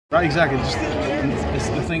Right, exactly. Just it's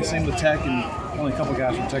the thing, same with Tech, and only a couple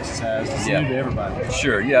guys from Texas has. It's new to everybody.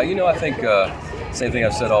 Sure. Yeah. I think same thing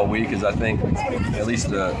I've said all week is I think at least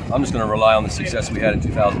I'm just going to rely on the success we had in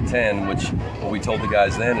 2010, which what we told the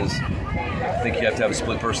guys then is I think you have to have a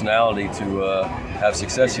split personality to have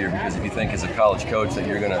success here, because if you think as a college coach that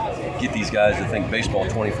you're going to get these guys to think baseball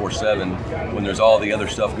 24/7 when there's all the other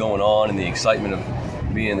stuff going on and the excitement of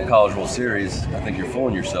being in the College World Series, I think you're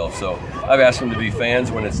fooling yourself. So I've asked them to be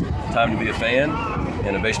fans when it's time to be a fan,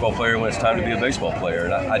 and a baseball player when it's time to be a baseball player.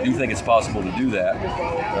 And I do think it's possible to do that.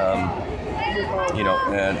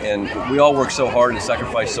 And we all work so hard and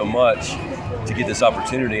sacrifice so much to get this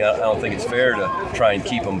opportunity. I don't think it's fair to try and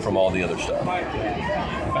keep them from all the other stuff. The fact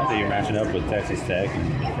that you're matching up with Texas Tech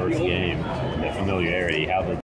in the first game, the familiarity, how